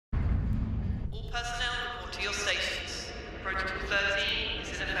Personnel report to your stations. Protocol 13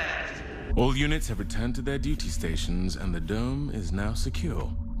 is in effect. All units have returned to their duty stations, and the dome is now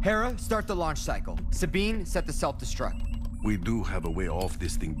secure. Hera, start the launch cycle. Sabine, set the self-destruct. We do have a way off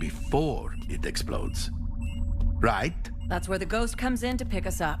this thing before it explodes. Right? That's where the ghost comes in to pick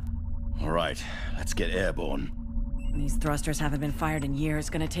us up. All right, let's get airborne. These thrusters haven't been fired in years.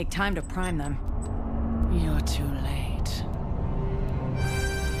 Gonna take time to prime them. You're too late.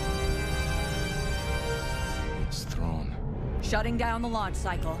 It's Thrawn. Shutting down the launch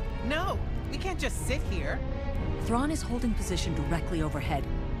cycle. No, we can't just sit here. Thrawn is holding position directly overhead.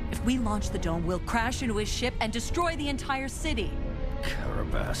 If we launch the dome, we'll crash into his ship and destroy the entire city.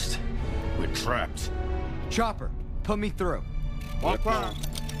 Carabast. We're trapped. Chopper, put me through.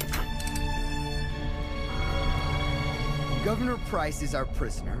 Governor Price is our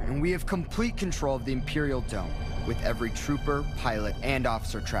prisoner, and we have complete control of the Imperial Dome, with every trooper, pilot, and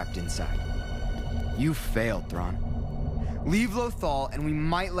officer trapped inside. You failed, Thrawn. Leave Lothal, and we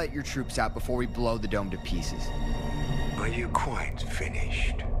might let your troops out before we blow the dome to pieces. Are you quite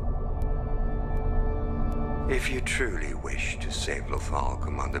finished? If you truly wish to save Lothal,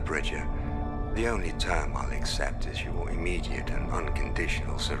 Commander Bridger, the only term I'll accept is your immediate and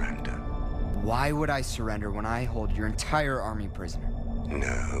unconditional surrender. Why would I surrender when I hold your entire army prisoner?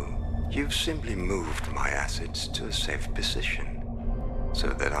 No, you've simply moved my assets to a safe position, so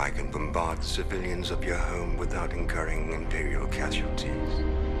that I can bombard the civilians of your home without incurring Imperial casualties.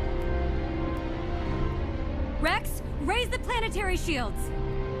 Rex, raise the planetary shields!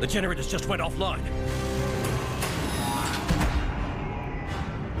 The generators just went offline.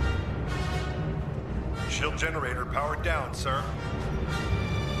 Shield generator powered down, sir.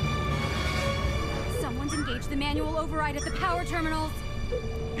 Someone's engaged the manual override at the power terminals.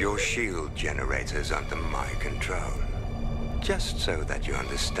 Your shield generator's under my control. Just so that you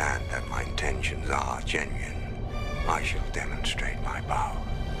understand that my intentions are genuine, I shall demonstrate my power.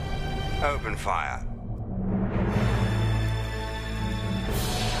 Open fire.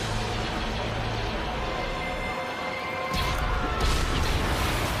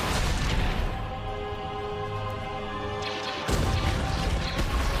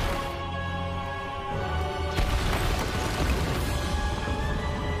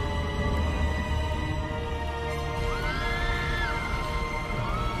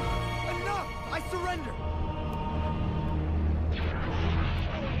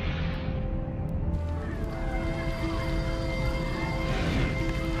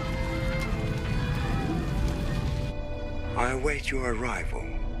 I await your arrival,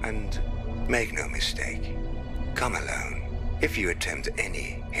 and make no mistake, come alone. If you attempt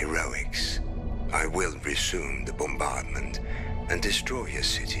any heroics, I will resume the bombardment and destroy your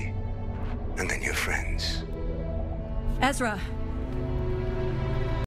city, and then your friends. Ezra,